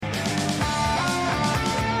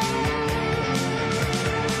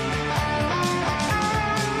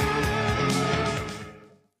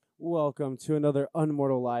welcome to another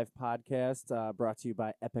Unmortal Live podcast brought to you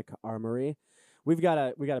by Epic Armory. We got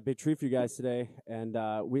a big treat for you guys today, and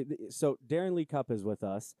so Darren Lee Cupp is with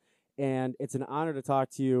us, and it's an honor to talk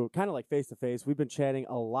to you, kind of like face to face. We've been chatting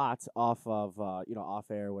a lot off of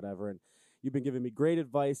off air or whatever, and you've been giving me great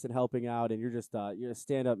advice and helping out, and you're a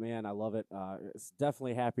stand up man. I love it. It's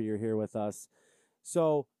definitely happy you're here with us.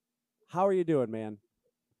 So, how are you doing, man?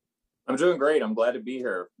 I'm doing great. I'm glad to be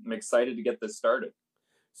here. I'm excited to get this started.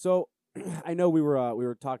 So, I know we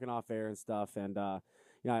were talking off air and stuff, and I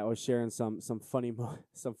was sharing some funny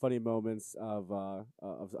some funny moments of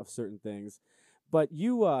certain things. But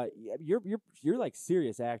you're like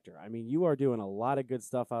serious actor. I mean, you are doing a lot of good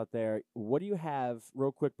stuff out there. What do you have,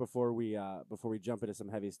 real quick, before we jump into some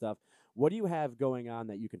heavy stuff? What do you have going on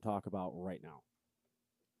that you can talk about right now?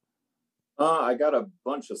 I got a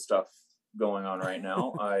bunch of stuff going on right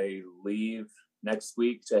now. I leave next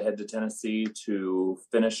week to head to Tennessee to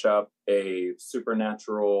finish up a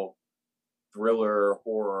supernatural thriller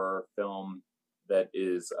horror film that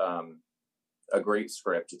is a great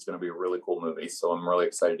script. It's going to be a really cool movie. So I'm really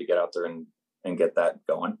excited to get out there and get that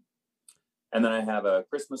going. And then I have a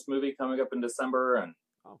Christmas movie coming up in December and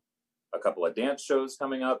a couple of dance shows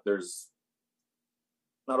coming up. There's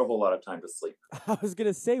not a whole lot of time to sleep. I was going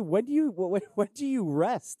to say, when do you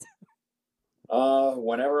rest?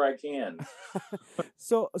 Whenever I can.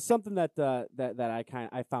 So something that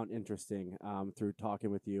I found interesting through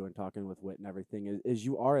talking with you and talking with Whit and everything is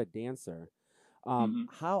you are a dancer.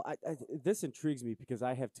 How this intrigues me because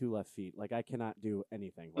I have two left feet. Like, I cannot do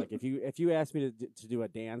anything. Like, if you ask me to do a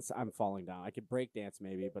dance, I'm falling down. I could break dance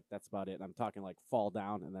maybe, but that's about it. I'm talking like fall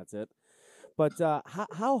down and that's it. But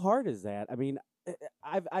how hard is that? I mean,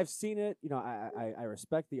 I've seen it. I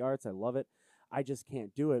respect the arts. I love it. I just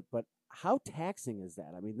can't do it. But how taxing is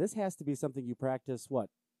that? I mean, this has to be something you practice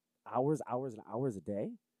hours and hours a day?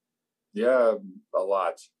 Yeah, a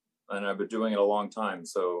lot. And I've been doing it a long time.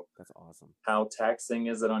 So that's awesome. How taxing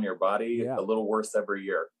is it on your body? Yeah. A little worse every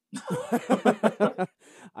year.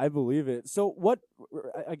 I believe it. So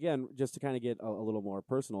again, just to kind of get a little more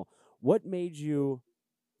personal, what made you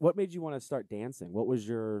want to start dancing? What was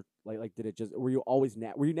your, did it just, were you always,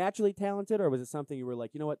 were you naturally talented, or was it something you were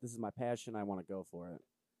like, you know what, this is my passion, I want to go for it?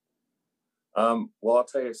 Well, I'll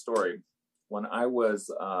tell you a story. When I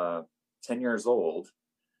was 10 years old,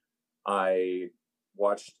 I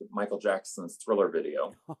watched Michael Jackson's Thriller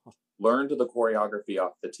video, learned the choreography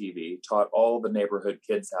off the TV, taught all the neighborhood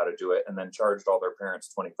kids how to do it, and then charged all their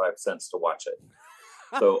parents 25 cents to watch it.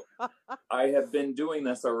 So I have been doing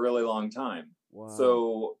this a really long time. Wow.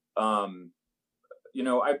 So,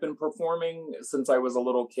 I've been performing since I was a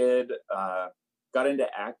little kid, got into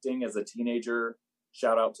acting as a teenager.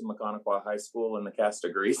 Shout out to Mechanical High School and the cast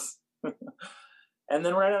of Grease. And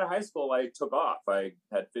then right out of high school, I took off. I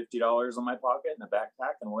had $50 in my pocket and a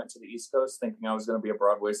backpack and went to the East Coast thinking I was going to be a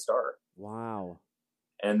Broadway star. Wow.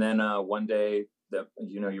 And then one day,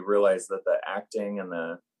 you realize that the acting and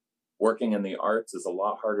the working in the arts is a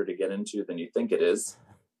lot harder to get into than you think it is.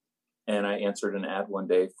 And I answered an ad one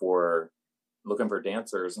day for looking for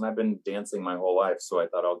dancers, and I've been dancing my whole life. So I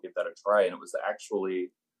thought I'll give that a try. And it was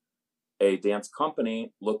actually a dance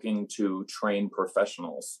company looking to train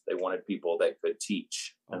professionals. They wanted people that could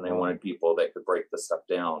teach, and they wanted people that could break the stuff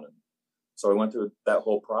down. And so I went through that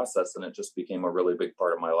whole process, and it just became a really big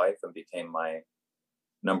part of my life and became my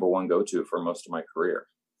number one go-to for most of my career.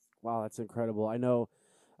 Wow, that's incredible. I know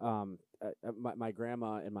my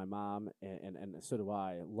grandma and my mom and so do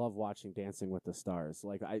I love watching Dancing with the Stars.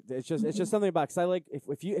 Like, it's just something about, because I like,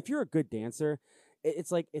 if you're a good dancer,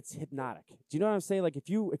 it's like, it's hypnotic. Do you know what I'm saying? Like, if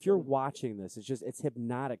you're watching this, it's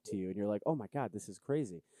hypnotic to you, and you're like, oh my God, this is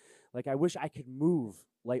crazy. Like, I wish I could move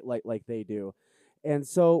like they do. And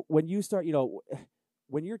so when you start,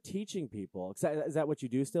 when you're teaching people, is that what you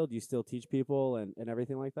do still? Do you still teach people and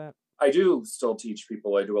everything like that? I do still teach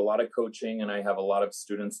people. I do a lot of coaching, and I have a lot of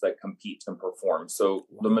students that compete and perform. So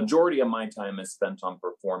The majority of my time is spent on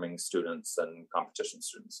performing students and competition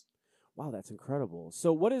students. Wow, that's incredible.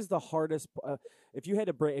 So what is the hardest, if you had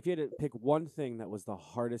to pick one thing that was the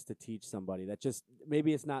hardest to teach somebody, that just,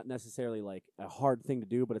 maybe it's not necessarily like a hard thing to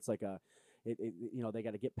do, but it's like they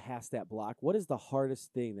got to get past that block. What is the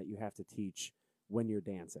hardest thing that you have to teach when you're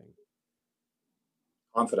dancing?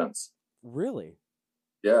 Confidence. Really?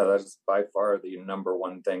 Yeah, that's by far the number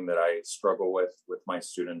one thing that I struggle with my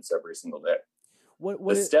students every single day.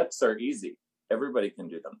 The steps are easy. Everybody can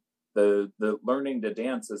do them. The learning to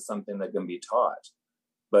dance is something that can be taught,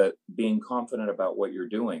 but being confident about what you're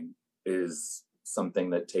doing is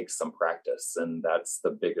something that takes some practice. And that's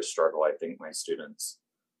the biggest struggle I think my students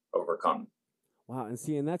overcome. Wow, and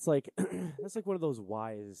see, and that's like that's like one of those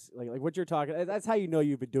whys, like what you're talking. That's how you know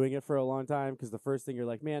you've been doing it for a long time. Because the first thing you're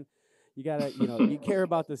like, man, you gotta, you care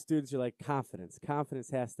about the students. You're like, confidence, confidence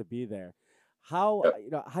has to be there. How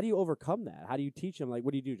Yep. how do you overcome that? How do you teach them? Like,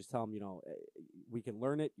 what do you do? Just tell them, we can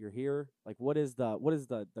learn it. You're here. Like, what is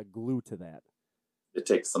the glue to that? It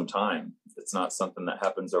takes some time. It's not something that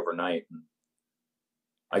happens overnight. And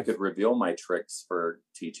I Abs- could reveal my tricks for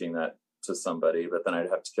teaching that to somebody, but then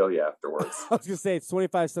I'd have to kill you afterwards. I was gonna say it's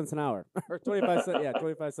 25 cents an hour or 25 cents. Yeah,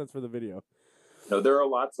 25 cents for the video. No, there are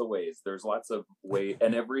lots of ways. There's lots of ways,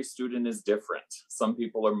 and every student is different. Some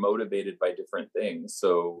people are motivated by different things.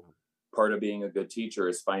 So part of being a good teacher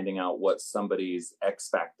is finding out what somebody's X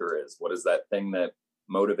factor is. What is that thing that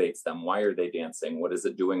motivates them? Why are they dancing? What is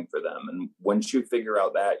it doing for them? And once you figure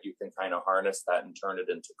out that, you can kind of harness that and turn it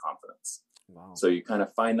into confidence. Wow, So you kind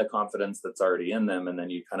of find the confidence that's already in them, and then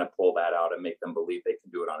you kind of pull that out and make them believe they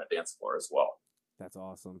can do it on a dance floor as well. that's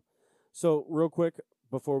awesome. So real quick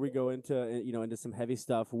before we go into into some heavy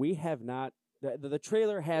stuff, we have not the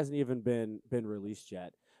trailer hasn't even been released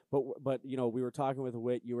yet. But we were talking with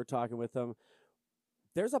Wit, you were talking with them.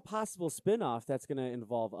 There's a possible spin-off that's going to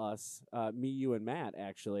involve us, me, you, and Matt,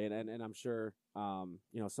 actually, and I'm sure some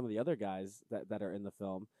of the other guys that are in the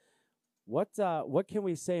film. What can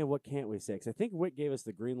we say and what can't we say? Because I think Wick gave us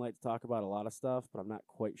the green light to talk about a lot of stuff, but I'm not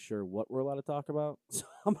quite sure what we're allowed to talk about. So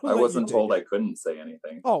I'm gonna I let you wasn't take told it. I couldn't say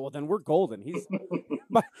anything. Oh well, then we're golden.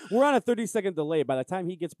 We're on a 30-second delay. By the time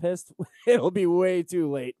he gets pissed, it'll be way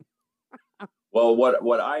too late. Well,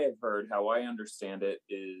 what I have heard, how I understand it,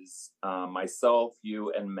 is myself,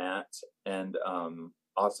 you, and Matt, and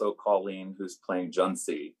also Colleen, who's playing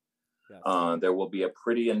Junsi. Yes. There will be a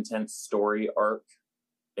pretty intense story arc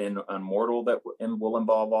in Immortal that will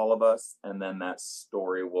involve all of us, and then that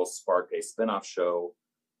story will spark a spin-off show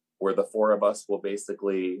where the four of us will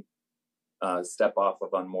basically step off of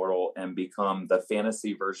Immortal and become the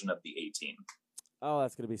fantasy version of the A-Team. Oh,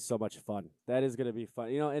 that's gonna be so much fun. That is gonna be fun.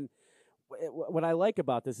 And what I like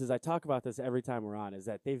about this is I talk about this every time we're on is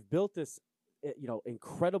that they've built this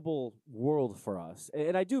incredible world for us,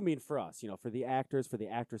 and I do mean for us, for the actors, for the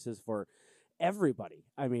actresses, for everybody.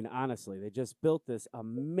 I mean, honestly, they just built this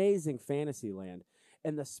amazing fantasy land.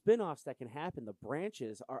 And the spin-offs that can happen, the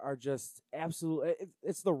branches are just absolute.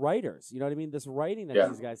 It's the writers, you know what I mean? This writing that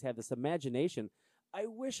these guys have, this imagination. I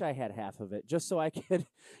wish I had half of it, just so I could,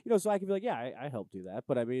 so I could be like, yeah, I helped do that.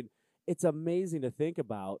 But I mean, it's amazing to think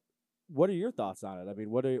about. What are your thoughts on it? I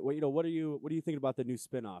mean, what are you thinking about the new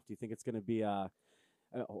spin-off? Do you think it's going to be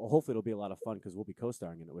hopefully it'll be a lot of fun because we'll be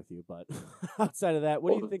co-starring in it with you. But outside of that,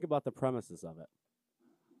 what do you think about the premises of it?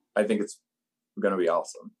 I think it's going to be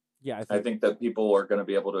awesome. Yeah, I think that people are going to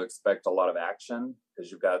be able to expect a lot of action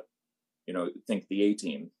because you've got, think the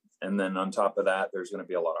A-Team. And then on top of that, there's going to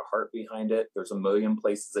be a lot of heart behind it. There's a million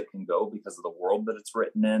places it can go because of the world that it's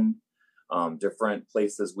written in. Different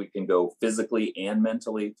places we can go physically and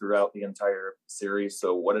mentally throughout the entire series.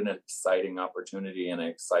 So what an exciting opportunity and an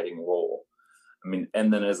exciting role. I mean,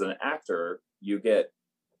 and then as an actor, you get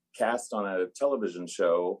cast on a television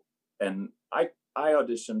show, and I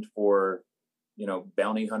auditioned for,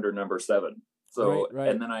 Bounty Hunter #7. So, right.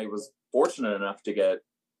 And then I was fortunate enough to get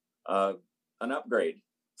an upgrade.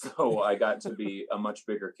 So I got to be a much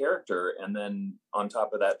bigger character. And then on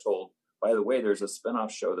top of that, told, by the way, there's a spinoff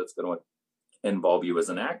show that's going to involve you as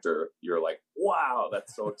an actor. You're like, wow,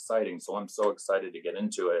 that's so exciting. So I'm so excited to get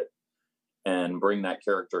into it and bring that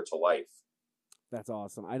character to life. That's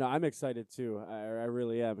awesome. I know I'm excited too. I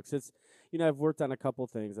really am because it's I've worked on a couple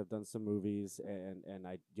things. I've done some movies and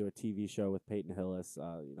I do a TV show with Peyton Hillis,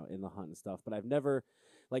 In the Hunt and stuff. But I've never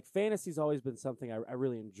fantasy's always been something I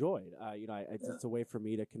really enjoyed. It's a way for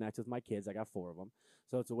me to connect with my kids. I got 4 of them,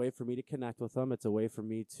 so it's a way for me to connect with them. It's a way for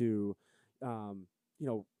me to,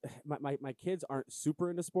 my kids aren't super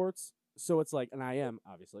into sports, so it's like, and I am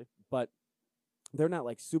obviously, but they're not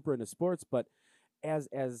super into sports, but as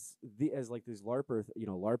these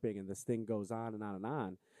LARPing and this thing goes on and on and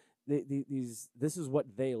on, this is what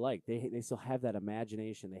they like. They still have that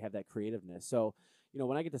imagination. They have that creativeness. So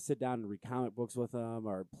when I get to sit down and read comic books with them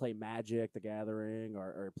or play Magic: The Gathering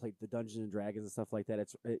or play the Dungeons and Dragons and stuff like that,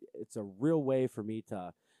 it's a real way for me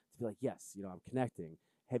to be like, yes, I'm connecting.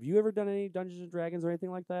 Have you ever done any Dungeons and Dragons or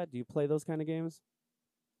anything like that? Do you play those kind of games?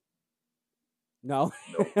 No,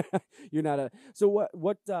 Nope. you're not a. So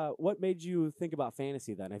what made you think about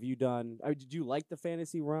fantasy then? Have you done? Did you like the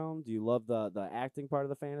fantasy realm? Do you love the acting part of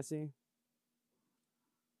the fantasy?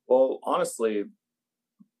 Well, honestly,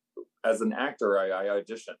 as an actor, I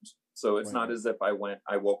auditioned. So it's not Right. as if I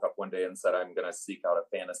woke up one day and said, I'm going to seek out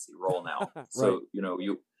a fantasy role now. Right. So,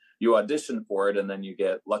 you audition for it and then you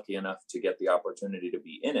get lucky enough to get the opportunity to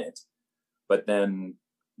be in it. But then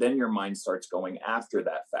your mind starts going after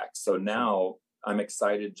that fact. So now I'm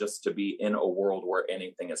excited just to be in a world where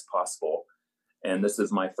anything is possible. And this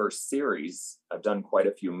is my first series. I've done quite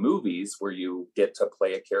a few movies where you get to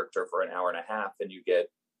play a character for an hour and a half and you get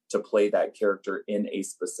to play that character in a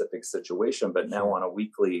specific situation. But now on a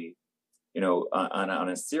weekly, on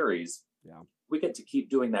a series, we get to keep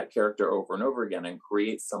doing that character over and over again and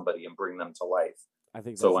create somebody and bring them to life. I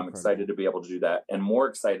think so. I'm excited to be able to do that, and more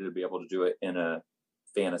excited to be able to do it in a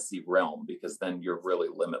fantasy realm, because then you're really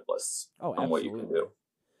limitless on what you can do.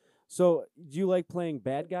 So, do you like playing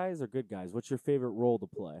bad guys or good guys? What's your favorite role to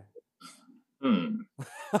play?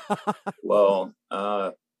 Well,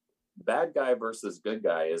 bad guy versus good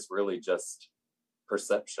guy is really just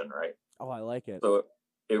perception, right? Oh, I like it. So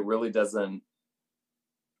it really doesn't.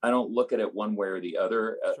 I don't look at it one way or the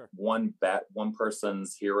other. One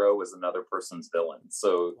person's hero is another person's villain.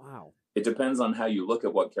 So it depends on how you look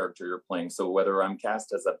at what character you're playing. So whether I'm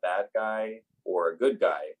cast as a bad guy or a good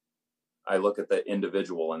guy, I look at the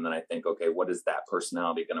individual and then I think, okay, what is that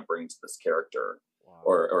personality going to bring to this character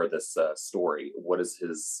or this story? What is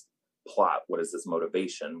his plot? What is his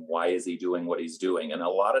motivation? Why is he doing what he's doing? And a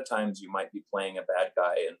lot of times you might be playing a bad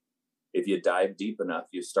guy, and if you dive deep enough,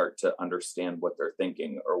 you start to understand what they're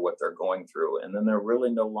thinking or what they're going through. And then they're really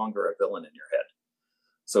no longer a villain in your head.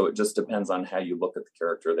 So it just depends on how you look at the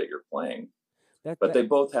character that you're playing. But they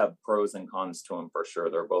both have pros and cons to them for sure.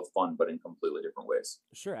 They're both fun, but in completely different ways.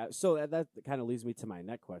 Sure. So that kind of leads me to my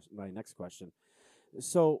next question.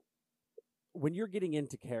 So when you're getting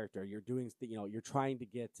into character, you're doing, you're trying to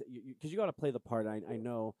get, because you got to play the part. I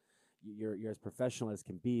know you're as professional as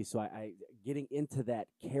can be. So I getting into that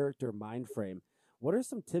character mind frame. What are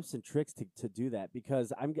some tips and tricks to do that?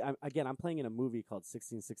 Because I'm playing in a movie called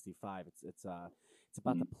 1665. It's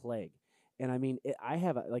about the plague, and I mean I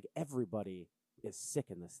have everybody is sick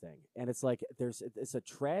in this thing, and it's like it's a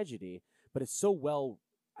tragedy, but it's so well.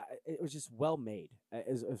 It was just well made,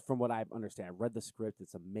 as from what I understand. I read the script;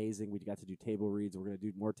 it's amazing. We got to do table reads. We're going to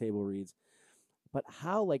do more table reads. But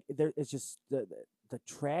how it's just the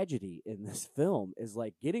tragedy in this film is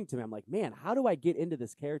getting to me. I'm like, man, how do I get into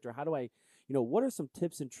this character? How do I, what are some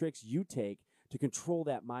tips and tricks you take to control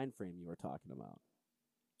that mind frame you were talking about?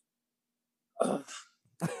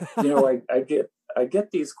 I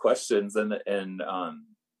get these questions and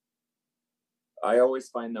I always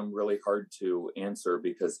find them really hard to answer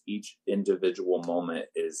because each individual moment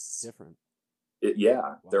is different.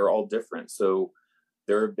 They're all different. So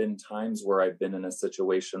there have been times where I've been in a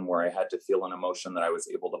situation where I had to feel an emotion that I was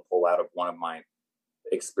able to pull out of one of my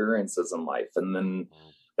experiences in life. And then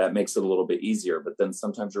that makes it a little bit easier. But then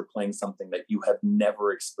sometimes you're playing something that you have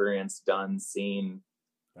never experienced, done, seen,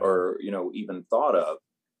 or, even thought of.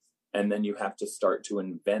 And then you have to start to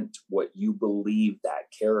invent what you believe that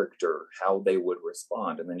character, how they would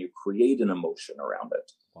respond. And then you create an emotion around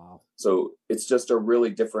it. Wow. So it's just a really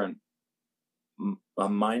different a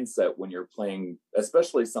mindset when you're playing,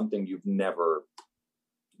 especially something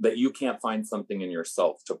that you can't find something in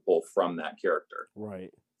yourself to pull from that character. Right.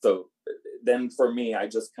 So then for me, I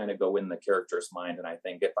just kind of go in the character's mind and I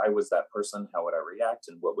think, if I was that person, how would I react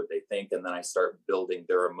and what would they think? And then I start building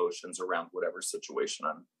their emotions around whatever situation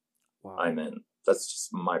I'm in. That's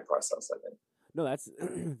just my process, I think. No,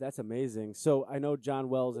 that's amazing. So I know John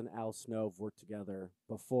Wells and Al Snow have worked together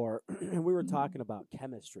before, and we were talking about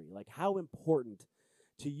chemistry. Like, how important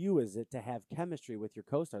to you is it to have chemistry with your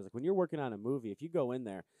co-stars? Like, when you're working on a movie, if you go in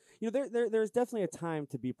there, there's definitely a time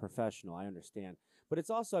to be professional. I understand, but it's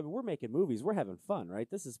also, we're making movies, we're having fun, right?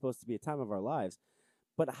 This is supposed to be a time of our lives.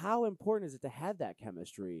 But how important is it to have that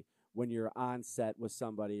chemistry when you're on set with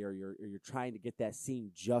somebody, or you're trying to get that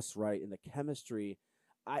scene just right, and the chemistry?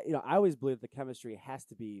 I always believe the chemistry has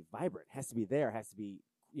to be vibrant, has to be there, has to be,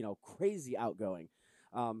 crazy outgoing.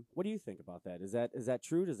 What do you think about that? Is that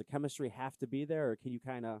true? Does the chemistry have to be there, or can you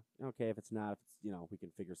kind of, okay, if it's not, we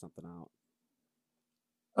can figure something out?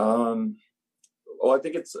 Well, I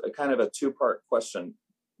think it's a kind of a two-part question.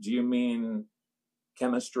 Do you mean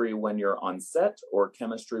chemistry when you're on set, or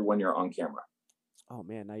chemistry when you're on camera? Oh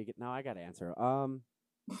man, now I got to answer.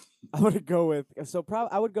 I would go with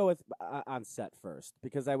I would go with on set first,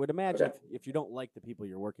 because I would imagine if you don't like the people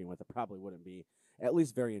you're working with, it probably wouldn't be at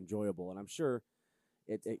least very enjoyable. And I'm sure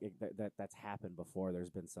that's happened before.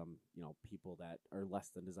 There's been some people that are less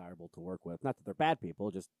than desirable to work with. Not that they're bad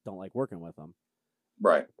people, just don't like working with them.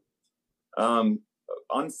 Right.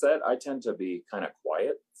 On set, I tend to be kind of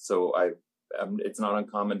quiet, so it's not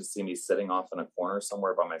uncommon to see me sitting off in a corner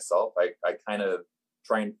somewhere by myself. I kind of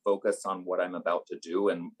try and focus on what I'm about to do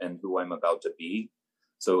and who I'm about to be.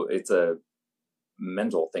 So it's a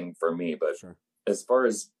mental thing for me. But Sure. as far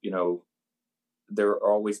as, there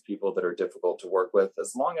are always people that are difficult to work with.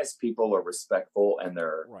 As long as people are respectful and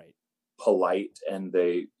they're Right. polite and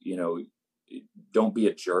they, don't be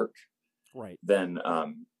a jerk, Right. then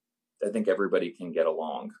I think everybody can get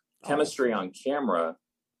along. Chemistry on camera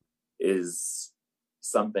is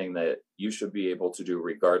something that you should be able to do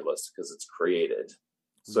regardless because it's created.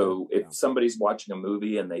 So if somebody's watching a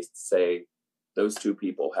movie and they say those two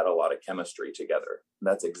people had a lot of chemistry together,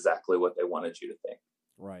 that's exactly what they wanted you to think.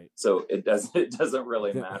 Right. So it doesn't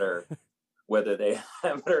really matter whether they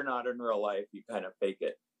have it or not in real life. You kind of fake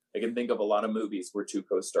it. I can think of a lot of movies where two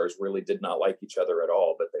co-stars really did not like each other at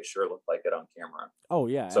all, but they sure look like it on camera. Oh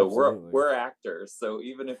yeah. So absolutely. we're actors. So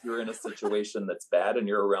even if you're in a situation that's bad and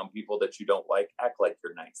you're around people that you don't like, act like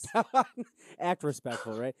you're nice. Act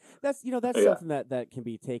respectful, right? That's something that can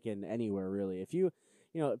be taken anywhere, really. If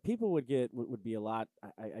people would be a lot,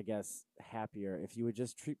 I guess, happier if you would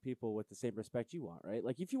just treat people with the same respect you want, right?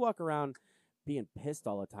 Like if you walk around being pissed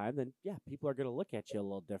all the time, then yeah, people are going to look at you a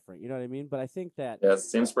little different. You know what I mean? But I think that it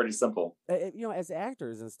seems pretty simple. As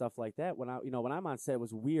actors and stuff like that, when I'm on set, it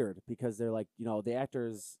was weird because they're like, the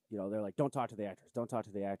actors, they're like, don't talk to the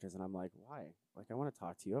actors, and I'm like, why? Like, I want to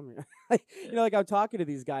talk to you. I mean, like I'm talking to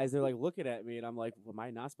these guys, they're like looking at me, and I'm like, well, am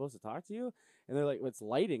I not supposed to talk to you? And they're like, it's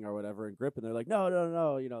lighting or whatever, and grip, and they're like,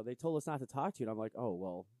 no, they told us not to talk to you, and I'm like, oh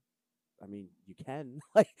well. I mean, you can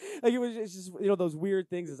it's just those weird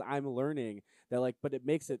things as I'm learning that but it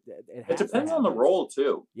makes it. It depends on the role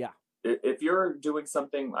too. Yeah. If you're doing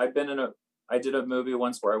something, I did a movie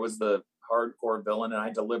once where I was the hardcore villain, and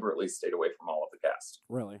I deliberately stayed away from all of the cast.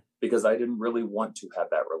 Really? Because I didn't really want to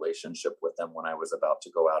have that relationship with them when I was about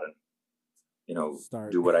to go out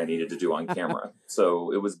and do what I needed to do on camera.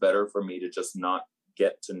 So it was better for me to just not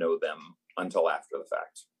get to know them until after the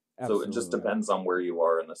fact. Absolutely. So it just depends on where you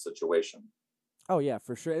are in the situation. Oh yeah,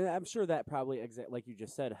 for sure. And I'm sure that probably, like you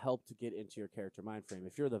just said, helped to get into your character mind frame.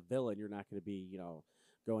 If you're the villain, you're not going to be,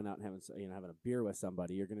 going out and having a beer with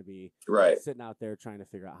somebody. You're going to be sitting out there trying to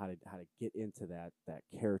figure out how to get into that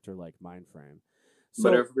character like mind frame. So,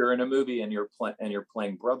 but if you're in a movie and you're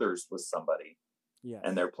playing brothers with somebody,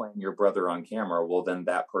 and they're playing your brother on camera, well, then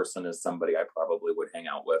that person is somebody I probably would hang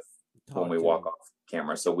out with when we walk off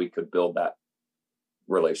camera, so we could build that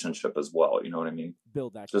relationship as well. You know what I mean?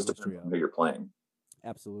 Build that just depends on who you're playing.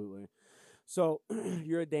 Absolutely. So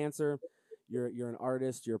you're a dancer, you're an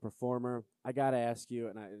artist, you're a performer. I gotta ask you,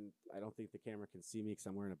 and I don't think the camera can see me because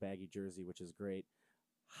I'm wearing a baggy jersey, which is great.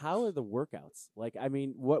 How are the workouts? Like, I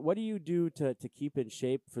mean, what do you do to keep in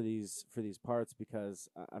shape for these parts? Because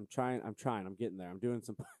I'm getting there. I'm doing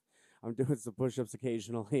some push-ups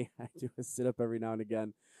occasionally. I do a sit-up every now and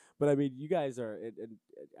again. But I mean, you guys are, and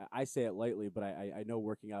I say it lightly, but I know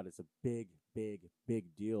working out is a big, big,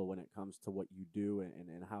 big deal when it comes to what you do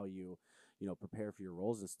and how you prepare for your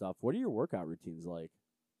roles and stuff. What are your workout routines like?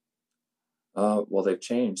 Well, they've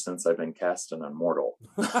changed since I've been cast in Immortal.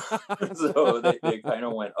 So they kind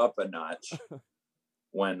of went up a notch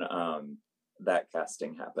when that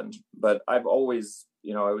casting happened. But I've always,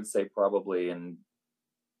 I would say probably in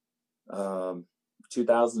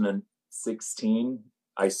 2016,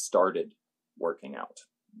 I started working out.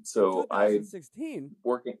 So 2016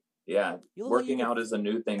 working out is a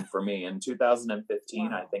new thing for me. In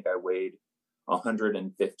 2015, wow. I think I weighed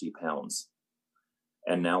 150 pounds,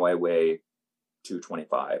 and now I weigh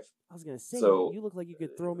 225. I was gonna say, so you look like you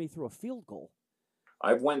could throw me through a field goal.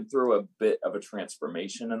 I've went through a bit of a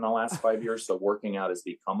transformation in the last 5 years, so working out has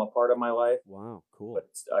become a part of my life. Wow, cool. But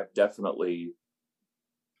I've definitely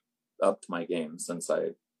upped my game since I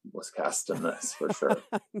was cast in this, for sure.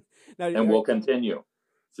 And we'll continue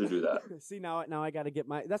to do that. See, now I got to get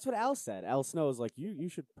that's what Al said. Al Snow's like, you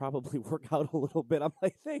should probably work out a little bit. I'm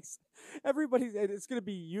like, thanks. It's going to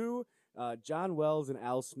be you, John Wells and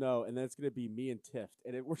Al Snow, and then it's going to be me and Tift.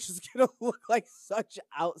 And we're just going to look like such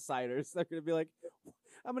outsiders. They're going to be like,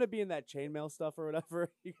 I'm going to be in that chainmail stuff or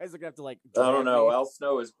whatever. You guys are going to have to like. I don't know. Al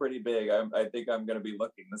Snow is pretty big. I think I'm going to be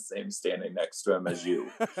looking the same standing next to him as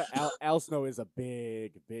you. Al Snow is a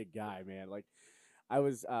big, big guy, man. Like,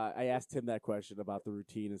 I asked him that question about the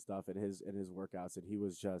routine and stuff and his workouts, and he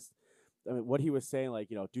was just, I mean, what he was saying, like,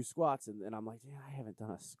 do squats, and I'm like, yeah, I haven't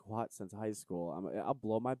done a squat since high school. I'll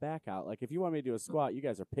blow my back out. Like, if you want me to do a squat, you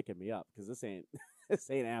guys are picking me up because this ain't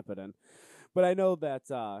happening. But I know that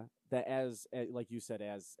that as like you said,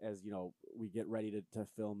 as we get ready to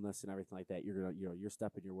film this and everything like that, you're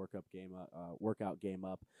stepping your workout game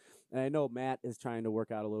up, and I know Matt is trying to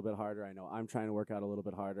work out a little bit harder. I know I'm trying to work out a little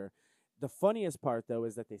bit harder. The funniest part, though,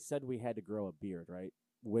 is that they said we had to grow a beard, right?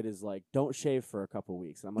 Whit is like, don't shave for a couple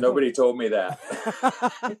weeks. And I'm like, nobody told me that.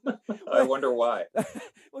 I wonder why.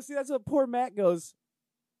 Well, see, that's what poor Matt goes,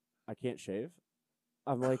 I can't shave.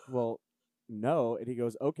 I'm like, well, no. And he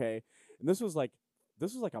goes, okay. And this was like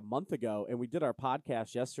a month ago, and we did our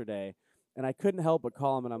podcast yesterday, and I couldn't help but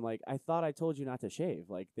call him, and I'm like, I thought I told you not to shave.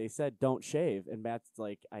 Like, they said don't shave, and Matt's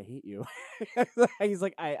like, I hate you. He's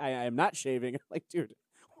like, I am not shaving. I'm like, dude,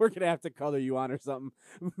 we're going to have to color you on or something.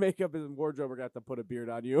 Makeup and wardrobe, we're going to have to put a beard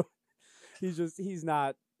on you. He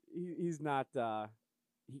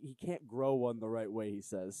can't grow one the right way, he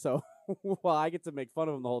says. So while I get to make fun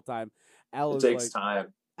of him the whole time, Al is takes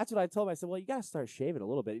time. That's what I told him. I said, well, you got to start shaving a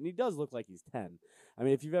little bit. And he does look like he's 10. I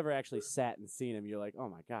mean, if you've ever actually sat and seen him, you're like, oh,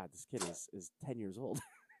 my God, this kid is 10 years old.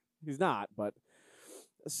 He's not, but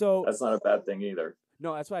so. That's not a bad thing either.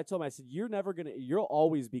 No, that's why I told him. I said, you'll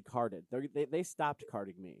always be carded. They stopped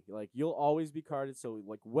carding me. Like, you'll always be carded. So,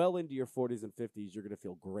 like, well into your 40s and 50s, you're going to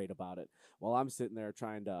feel great about it. While I'm sitting there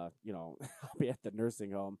trying to, I'll be at the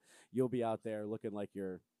nursing home. You'll be out there looking like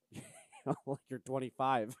you're, like you're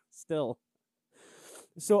 25 still.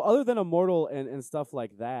 So other than Immortal and stuff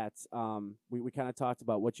like that, we kind of talked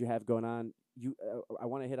about what you have going on. I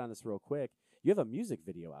want to hit on this real quick. You have a music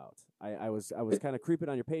video out. I was kind of creeping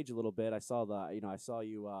on your page a little bit. I saw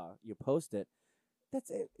you post it. That's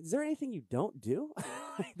it. Is there anything you don't do?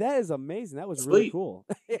 That is amazing. That was really cool.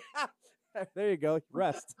 There you go.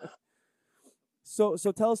 Rest. So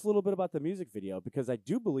tell us a little bit about the music video, because I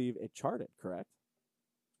do believe it charted, correct?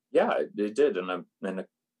 Yeah, it did,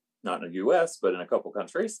 not in the U.S., but in a couple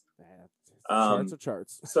countries. Charts are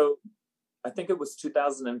charts. So I think it was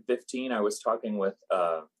 2015. I was talking with,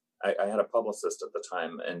 I had a publicist at the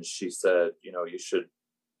time, and she said, you should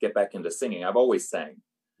get back into singing. I've always sang,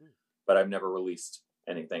 but I've never released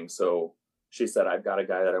anything. So she said, I've got a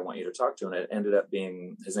guy that I want you to talk to. And it ended up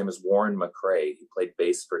being, his name is Warren McRae. He played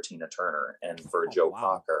bass for Tina Turner and for Joe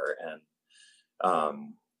Cocker,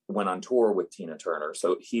 and went on tour with Tina Turner.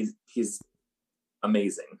 So he's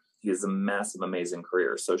amazing. He has a massive, amazing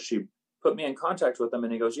career. So she put me in contact with him,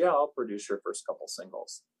 and he goes, yeah, I'll produce your first couple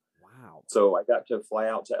singles. Wow. So I got to fly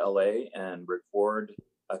out to LA and record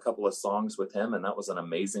a couple of songs with him, and that was an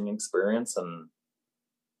amazing experience. And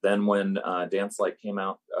then when Dance Like came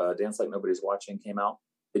out, Dance Like Nobody's Watching came out,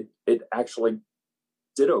 it actually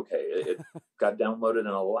did okay. It got downloaded in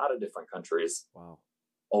a lot of different countries. Wow.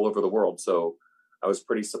 All over the world. So I was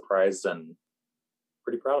pretty surprised and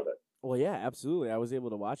pretty proud of it. Well, yeah, absolutely. I was able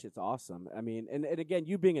to watch it. It's awesome. I mean, and again,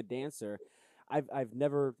 you being a dancer, I've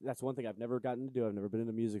never, that's one thing I've never gotten to do. I've never been in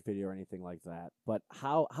a music video or anything like that. But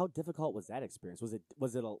how difficult was that experience? Was it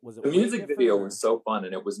the music video was so fun,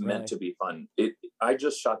 and it was meant to be fun. I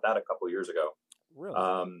just shot that a couple years ago.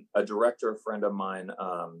 Really? A director, a friend of mine,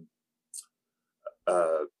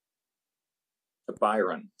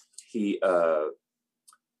 Byron, we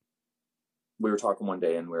were talking one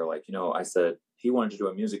day, and we were like, I said, he wanted to do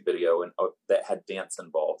a music video and that had dance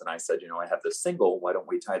involved. And I said, I have this single. Why don't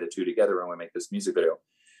we tie the two together and we make this music video?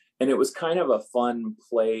 And it was kind of a fun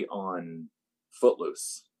play on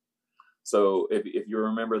Footloose. So if you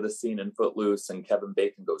remember the scene in Footloose, and Kevin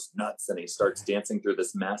Bacon goes nuts and he starts dancing through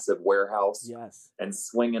this massive warehouse, yes, and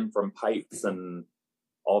swinging from pipes and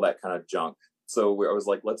all that kind of junk. So I was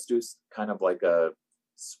like, let's do kind of like a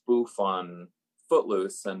spoof on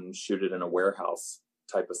Footloose and shoot it in a warehouse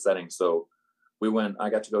type of setting. So I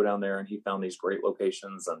got to go down there, and he found these great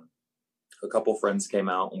locations, and a couple friends came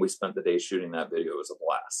out, and we spent the day shooting that video. It was a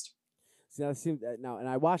blast. See, now, and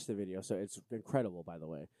I watched the video, so it's incredible, by the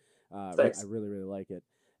way. Thanks. I really, really like it.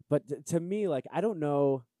 But to me, like, I don't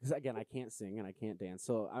know, because again, I can't sing and I can't dance,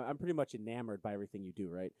 so I'm pretty much enamored by everything you do,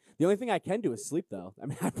 right? The only thing I can do is sleep, though. I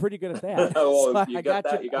mean, I'm pretty good at that. Oh, so you got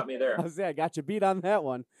that. You got me there. I got you beat on that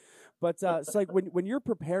one. But it's like when you're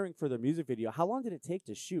preparing for the music video, how long did it take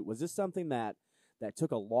to shoot? Was this something that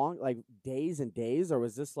took a long, like, days and days, or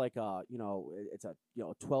was this like it's a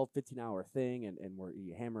 12, 15-hour thing, and where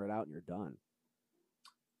you hammer it out and you're done?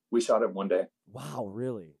 We shot it one day. Wow,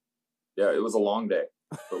 really? Yeah, it was a long day,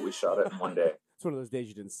 but we shot it in one day. It's one of those days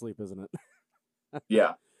you didn't sleep, isn't it?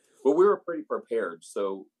 Yeah, but we were pretty prepared.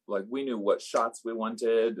 So, like, we knew what shots we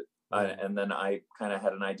wanted, and then I kind of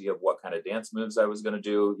had an idea of what kind of dance moves I was going to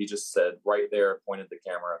do. He just said right there, pointed the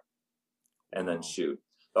camera, and then shoot.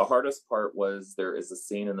 The hardest part was there is a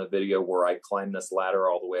scene in the video where I climb this ladder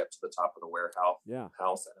all the way up to the top of the warehouse,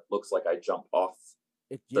 and it looks like I jump off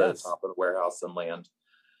the top of the warehouse and land.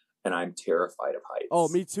 And I'm terrified of heights. Oh,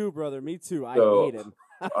 me too, brother. Me too. I hate him.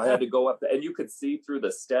 I had to go up, and you could see through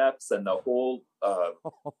the steps, and the whole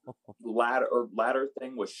ladder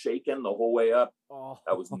thing was shaking the whole way up. Oh.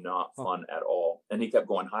 That was not fun at all. And he kept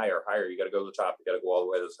going higher, higher. You got to go to the top. You got to go all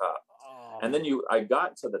the way to the top. Oh. And then I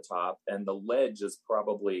got to the top, and the ledge is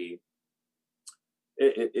probably,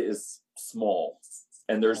 it is small,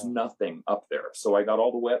 and there's nothing up there. So I got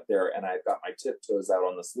all the way up there, and I got my tiptoes out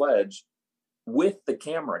on this ledge with the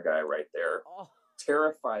camera guy right there,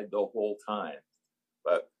 terrified the whole time.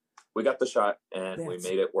 But we got the shot, and we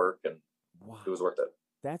made it work, and it was worth it.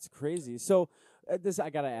 That's crazy. So I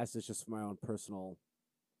got to ask this just for my own personal,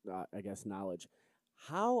 I guess, knowledge.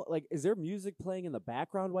 How, like, is there music playing in the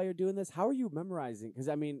background while you're doing this? How are you memorizing? Because,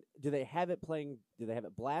 I mean, do they have it playing? Do they have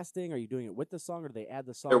it blasting? Are you doing it with the song, or do they add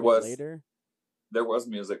the song later? There was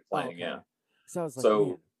music playing, yeah. So I was like,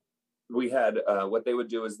 man. We had, what they would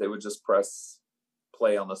do is they would just press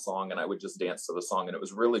play on the song, and I would just dance to the song. And it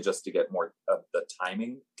was really just to get more of the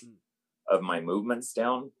timing of my movements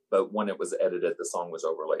down. But when it was edited, the song was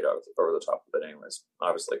overlaid over the top of it anyways,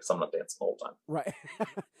 obviously, because I'm not dancing the whole time. Right.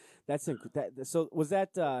 So was that,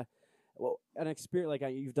 an experience, like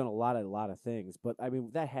you've done a lot of things, but I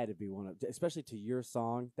mean, that had to be one of, especially to your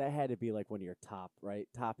song, that had to be like one of your top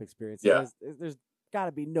experiences. Yeah. There's got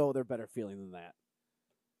to be no other better feeling than that.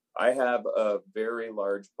 I have a very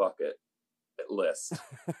large bucket list.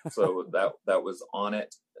 So that was on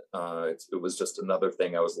it. It was just another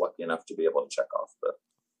thing I was lucky enough to be able to check off. But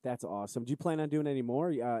that's awesome. Do you plan on doing any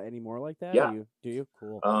more like that? Yeah. Do you?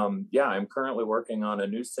 Cool. Yeah, I'm currently working on a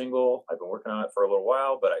new single. I've been working on it for a little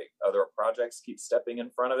while, but other projects keep stepping in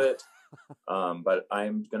front of it. But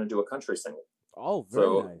I'm going to do a country single. Oh,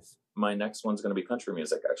 very nice. My next one's going to be country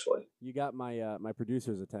music, actually. You got my my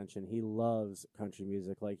producer's attention. He loves country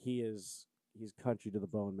music. Like he's country to the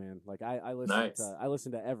bone, man. Like I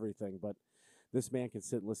listen to everything, but this man can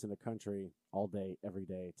sit and listen to country all day, every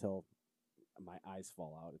day till my eyes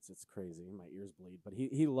fall out. It's crazy. My ears bleed, but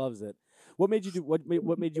he loves it. What made you want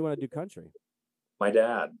to do country? My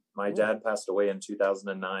dad passed away in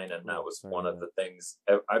 2009, and that was one of the things.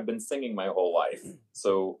 I've been singing my whole life.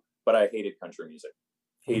 But I hated country music.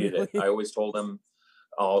 Hated it. I always told him,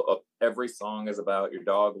 every song is about your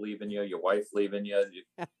dog leaving you, your wife leaving you,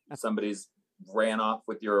 somebody's ran off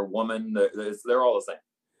with your woman. They're all the same.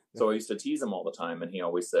 So I used to tease him all the time, and he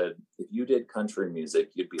always said, if you did country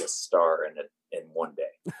music, you'd be a star in one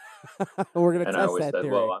day. We're gonna test that theory. And I always said,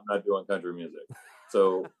 well, I'm not doing country music.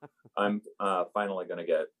 So I'm finally going to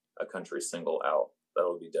get a country single out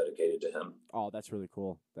that'll be dedicated to him. Oh, that's really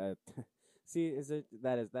cool. That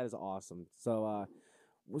that is awesome. So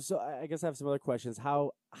I guess I have some other questions.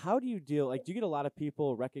 How do you deal? Like, do you get a lot of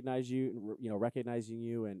people recognizing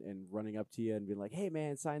you and running up to you and being like, "Hey,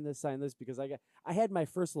 man, sign this," because I had my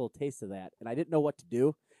first little taste of that and I didn't know what to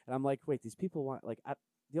do, and I'm like, wait, these people want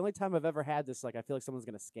the only time I've ever had this, like, I feel like someone's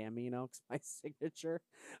gonna scam me, 'cause my signature.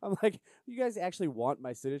 I'm like, you guys actually want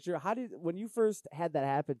my signature? When you first had that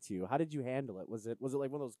happen to you, how did you handle it? Was it like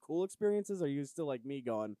one of those cool experiences, or are you still like me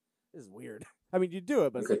going, this is weird? I mean, you do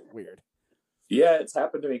it, but it's like weird. Yeah, it's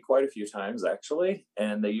happened to me quite a few times, actually,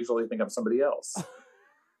 and they usually think I'm somebody else.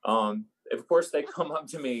 Of course, they come up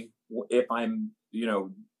to me if I'm,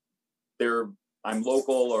 I'm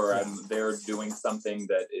local, or I'm there doing something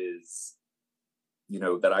that is,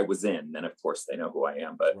 that I was in, and of course they know who I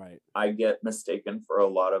am. But I get mistaken for a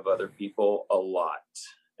lot of other people a lot,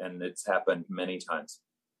 and it's happened many times.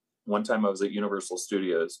 One time I was at Universal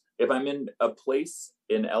Studios. If I'm in a place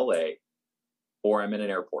in LA or I'm in an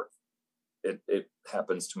airport, it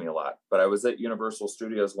happens to me a lot. But I was at Universal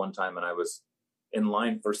Studios one time, and I was in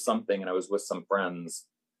line for something, and I was with some friends,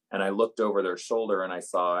 and I looked over their shoulder, and I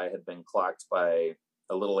saw I had been clocked by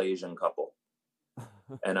a little Asian couple.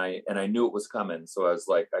 And I knew it was coming. So I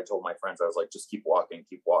told my friends, I was like, just keep walking.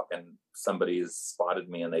 Somebody has spotted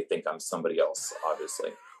me, and they think I'm somebody else, obviously.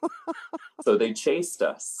 So they chased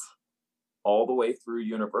us all the way through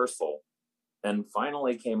Universal and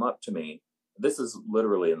finally came up to me. This is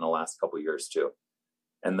literally in the last couple of years too.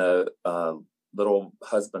 And the little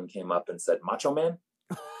husband came up and said, Macho Man?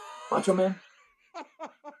 Macho Man?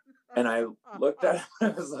 And I looked at him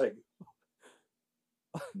and I was like,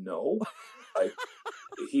 no.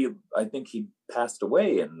 I think he passed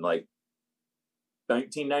away in like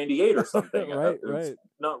 1998 or something. Right.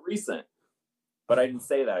 Not recent. But I didn't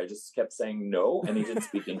say that. I just kept saying no, and he didn't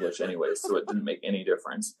speak English anyway, so it didn't make any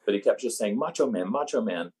difference. But he kept just saying, Macho Man, Macho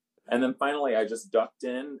Man. And then finally I just ducked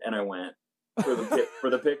in and I went for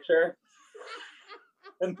the picture.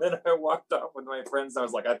 And then I walked off with my friends, and I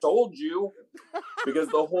was like, I told you. Because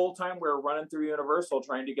the whole time we were running through Universal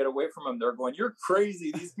trying to get away from them, they're going, you're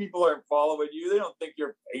crazy. These people aren't following you. They don't think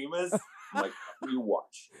you're famous. I'm like, you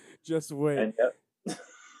watch. Just wait. And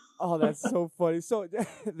Oh, that's so funny. So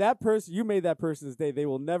that person, you made that person's day. They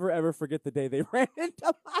will never ever forget the day they ran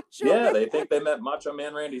into Macho yeah, Man. they think they met Macho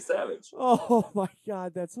Man Randy Savage. Oh my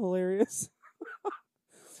God, that's hilarious.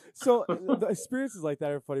 So the experiences like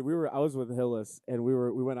that are funny. I was with Hillis, and we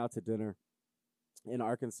went out to dinner in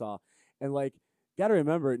Arkansas, and like, gotta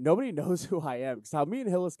remember, nobody knows who I am, because how me and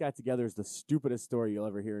Hillis got together is the stupidest story you'll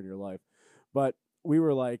ever hear in your life. But we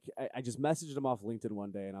were like, I just messaged him off LinkedIn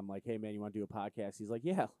one day, and I'm like, hey man, you want to do a podcast? He's like,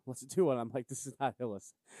 yeah, let's do one. I'm like, this is not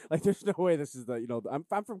Hillis. Like, there's no way this is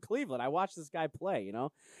I'm from Cleveland. I watched this guy play,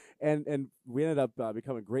 and we ended up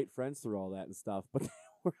becoming great friends through all that and stuff. But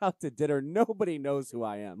we're out to dinner. Nobody knows who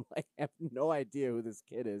I am. Like, I have no idea who this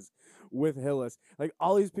kid is with Hillis. Like,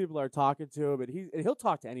 all these people are talking to him, and he'll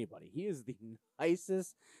talk to anybody. He is the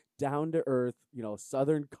nicest, down to earth,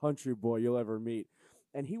 Southern country boy you'll ever meet.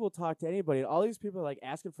 And he will talk to anybody. And all these people are like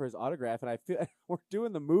asking for his autograph. And I feel we're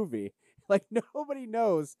doing the movie. Like, nobody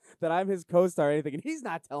knows that I'm his co-star or anything. And he's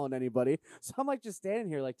not telling anybody. So I'm like just standing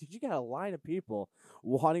here like, dude, you got a line of people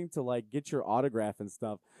wanting to like get your autograph and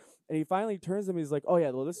stuff. And he finally turns to me. He's like, oh, yeah,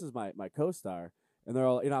 well, this is my co-star. And they're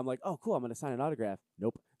all, I'm like, oh, cool, I'm going to sign an autograph.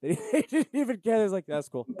 Nope. They didn't even care. They're like, that's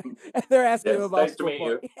cool. And they're asking him about nice to meet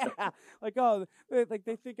you. Yeah. Like, oh,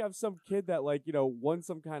 they think I'm some kid that, like, won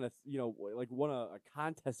some kind of, like won a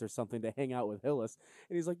contest or something to hang out with Hillis.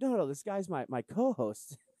 And he's like, no, this guy's my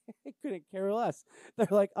co-host. They couldn't care less. They're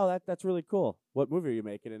like, oh, that's really cool. What movie are you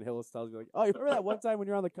making? And Hillis tells me, like, oh, you remember that one time when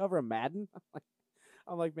you're on the cover of Madden?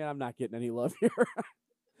 I'm like, man, I'm not getting any love here.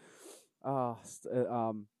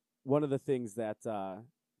 One of the things that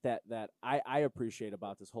I appreciate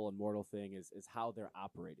about this whole Immortal thing is how they're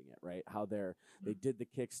operating it, right? How they did the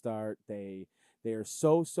Kickstart. They are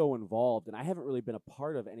so involved, and I haven't really been a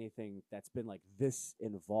part of anything that's been like this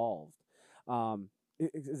involved.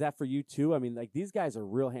 Is that for you too? I mean, like, these guys are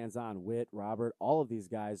real hands-on. Whit, Robert, all of these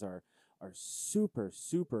guys are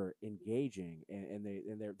super engaging, and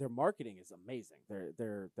their marketing is amazing.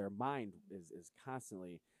 Their mind is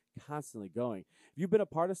constantly going. Have you been a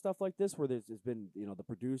part of stuff like this where there's been, the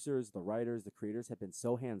producers, the writers, the creators have been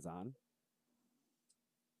so hands-on?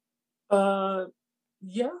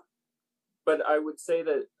 Yeah, but I would say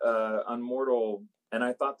that Immortal, and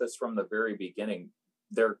I thought this from the very beginning,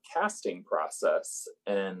 their casting process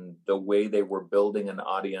and the way they were building an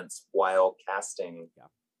audience while casting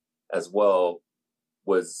as well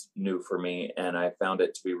was new for me, and I found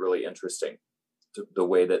it to be really interesting. The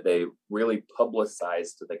way that they really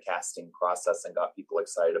publicized the casting process and got people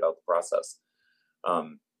excited about the process,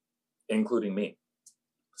 including me.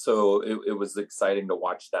 So it was exciting to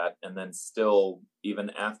watch that. And then still, even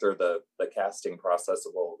after the casting process,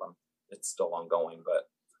 it's still ongoing, but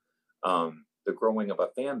the growing of a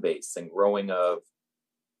fan base and growing of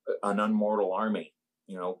an Immortal army,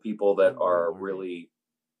 people that are really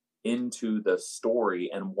into the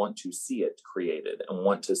story and want to see it created and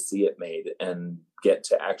want to see it made and get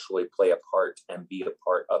to actually play a part and be a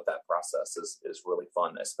part of that process is really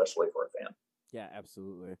fun, especially for a fan. Yeah,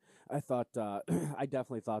 absolutely. I thought I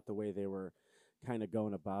definitely thought the way they were kind of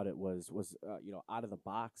going about it was out of the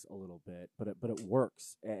box a little bit, but it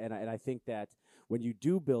works. And I think that when you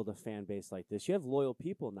do build a fan base like this, you have loyal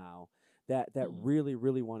people now that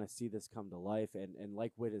really want to see this come to life. And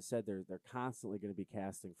like Whit has said, they're constantly going to be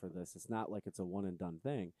casting for this. It's not like it's a one and done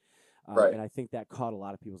thing. Right. And I think that caught a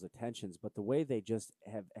lot of people's attentions. But the way they just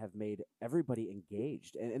have made everybody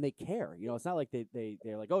engaged and they care. It's not like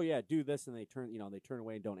they're like, oh yeah, do this, and they turn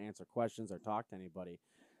away and don't answer questions or talk to anybody.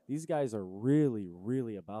 These guys are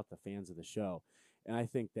really about the fans of the show, and I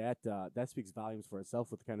think that speaks volumes for itself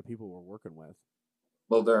with the kind of people we're working with.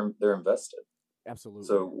 Well, they're invested. Absolutely.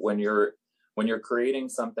 So when you're creating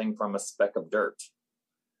something from a speck of dirt,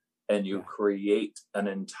 and you create an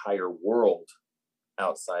entire world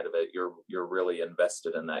outside of it, you're really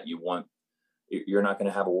invested in that. You're not going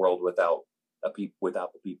to have a world without the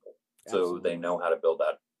people. So they know how to build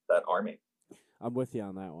that army. I'm with you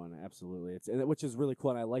on that one. Absolutely. Which is really cool.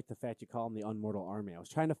 And I like the fact you call them the Immortal Army. I was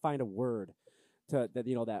trying to find a word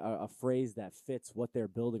a phrase that fits what they're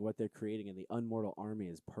building, what they're creating, and the Immortal Army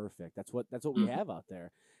is perfect. That's what we have out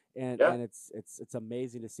there. And it's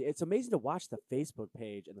amazing to see. It's amazing to watch the Facebook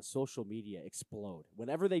page and the social media explode.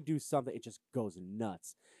 Whenever they do something, it just goes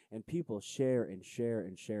nuts. And people share and share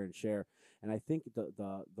and share and share. And I think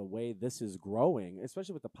the way this is growing,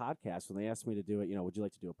 especially with the podcast, when they asked me to do it, would you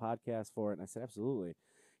like to do a podcast for it? And I said, absolutely.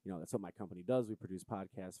 That's what my company does. We produce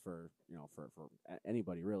podcasts for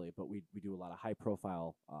anybody really, but we do a lot of high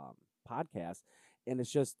profile podcasts. And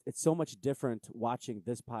it's so much different watching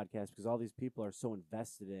this podcast because all these people are so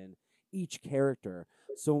invested in each character.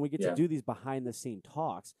 So when we get to Yeah. do these behind the scene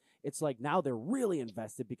talks, it's like now they're really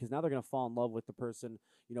invested because now they're going to fall in love with the person,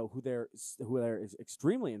 who they're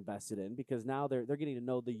extremely invested in, because now they're getting to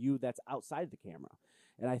know the you that's outside the camera.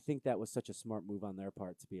 And I think that was such a smart move on their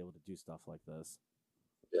part to be able to do stuff like this.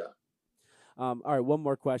 Yeah. All right, one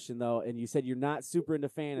more question though, and you said you're not super into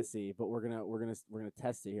fantasy, but we're gonna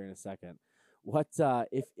test it here in a second. What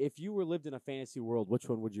if you were lived in a fantasy world, which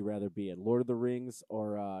one would you rather be in, Lord of the Rings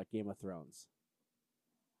or Game of Thrones?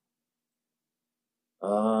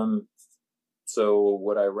 So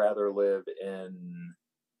would I rather live in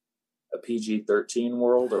a PG-13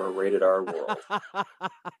 world or a rated R world?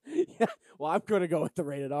 Yeah, well, I'm gonna go with the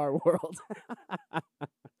rated R world.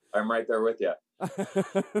 I'm right there with you.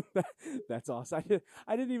 That's awesome.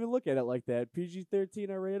 I didn't even look at it like that. PG-13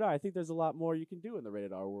 or rated R. I think there's a lot more you can do in the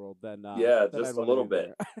rated R world than than just I'd a wanna little do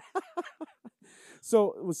bit. there.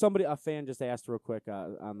 So, was a fan just asked real quick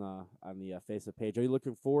on the Facebook page, are you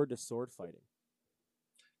looking forward to sword fighting?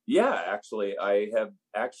 Yeah, actually, I have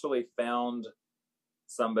actually found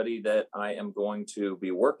somebody that I am going to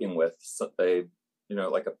be working with,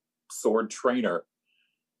 like a sword trainer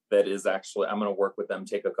that is actually, I'm going to work with them,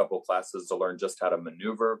 take a couple classes to learn just how to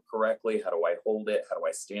maneuver correctly. How do I hold it? How do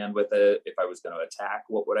I stand with it? If I was going to attack,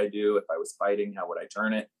 what would I do? If I was fighting, how would I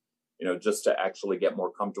turn it? Just to actually get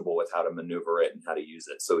more comfortable with how to maneuver it and how to use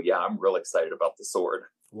it. So yeah, I'm real excited about the sword.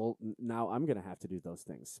 Well, now I'm going to have to do those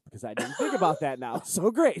things because I didn't think about that now.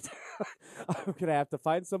 So great. I'm going to have to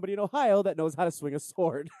find somebody in Ohio that knows how to swing a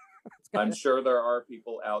sword. I'm sure there are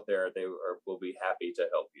people out there will be happy to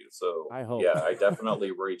help you. So I hope. Yeah, I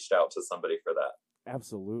definitely reached out to somebody for that.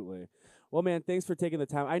 Absolutely. Well, man, thanks for taking the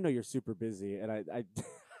time. I know you're super busy, and I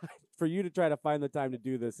for you to try to find the time to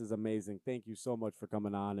do this is amazing. Thank you so much for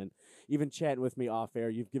coming on and even chatting with me off air.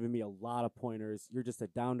 You've given me a lot of pointers. You're just a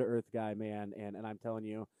down to earth guy, man, and I'm telling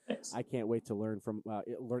you, Thanks. I can't wait to learn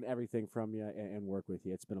everything from you and work with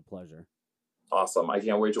you. It's been a pleasure. Awesome. I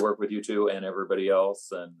can't wait to work with you too and everybody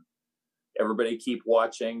else. And everybody keep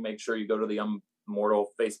watching. Make sure you go to the Immortal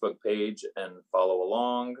Facebook page and follow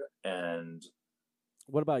along. And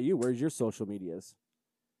what about you? Where's your social medias?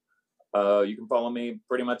 You can follow me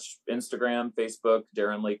pretty much Instagram, Facebook,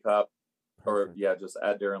 Darren Lee Cup, or just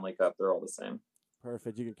at Darren Lee Cup. They're all the same.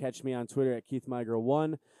 Perfect. You can catch me on Twitter at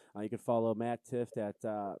KeithMiger1. You can follow Matt Tift at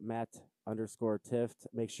Matt_Tift.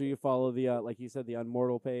 Make sure you follow the, like you said, the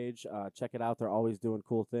Immortal page. Check it out. They're always doing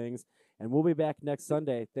cool things. And we'll be back next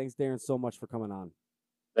Sunday. Thanks, Darren, so much for coming on.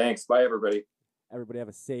 Thanks. Bye, everybody. Everybody have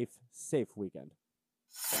a safe weekend.